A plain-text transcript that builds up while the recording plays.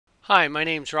Hi, my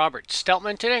name's Robert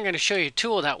Steltman. Today I'm going to show you a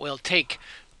tool that will take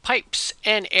pipes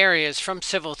and areas from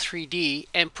Civil 3D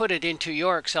and put it into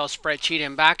your Excel spreadsheet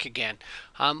and back again.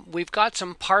 We've got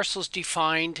some parcels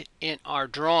defined in our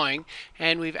drawing,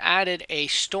 and we've added a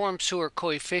storm sewer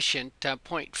coefficient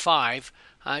 0.5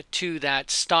 to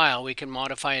that style. We can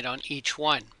modify it on each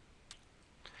one.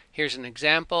 Here's an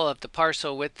example of the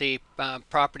parcel with the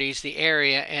properties, the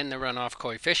area, and the runoff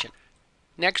coefficient.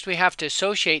 Next, we have to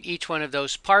associate each one of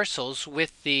those parcels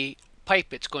with the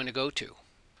pipe it's going to go to.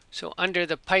 So under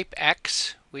the pipe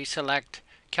X, we select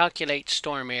Calculate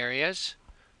Storm Areas,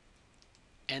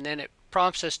 and then it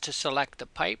prompts us to select the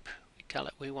pipe. We tell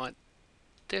it we want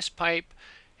this pipe,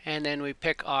 and then we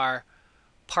pick our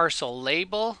parcel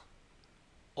label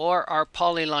or our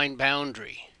polyline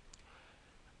boundary.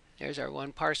 There's our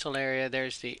one parcel area,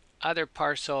 there's the other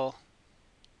parcel.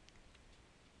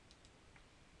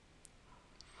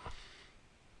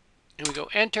 And we go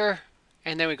enter,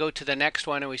 and then we go to the next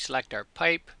one and we select our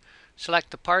pipe,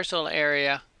 select the parcel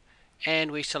area,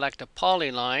 and we select a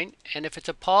polyline. And if it's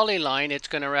a polyline, it's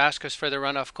going to ask us for the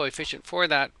runoff coefficient for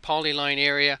that polyline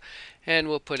area, and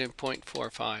we'll put in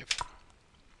 0.45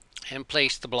 and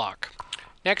place the block.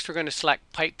 Next, we're going to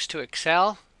select pipes to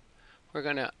Excel. We're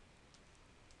going to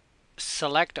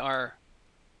select our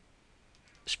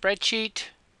spreadsheet,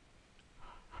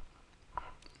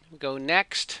 go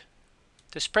next.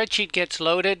 The spreadsheet gets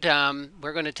loaded.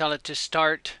 We're going to tell it to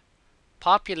start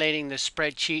populating the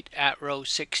spreadsheet at row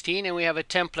 16, and we have a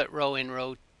template row in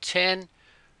row 10,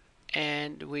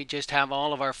 and we just have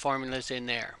all of our formulas in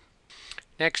there.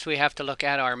 Next, we have to look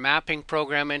at our mapping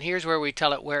program, and here's where we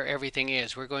tell it where everything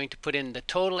is. We're going to put in the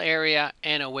total area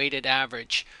and a weighted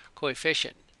average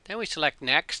coefficient. Then we select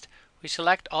next. We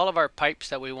select all of our pipes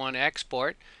that we want to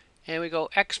export, and we go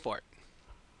export.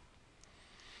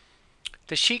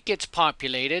 The sheet gets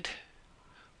populated.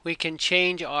 We can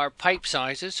change our pipe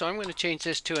sizes. So I'm going to change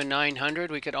this to a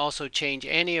 900. We could also change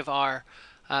any of our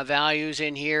values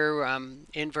in here,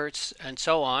 inverts and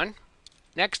so on.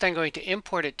 Next, I'm going to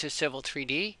import it to Civil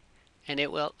 3D, and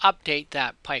it will update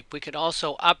that pipe. We could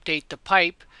also update the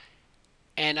pipe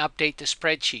and update the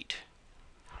spreadsheet.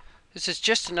 This is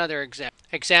just another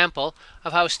example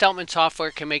of how Steltman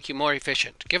software can make you more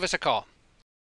efficient. Give us a call.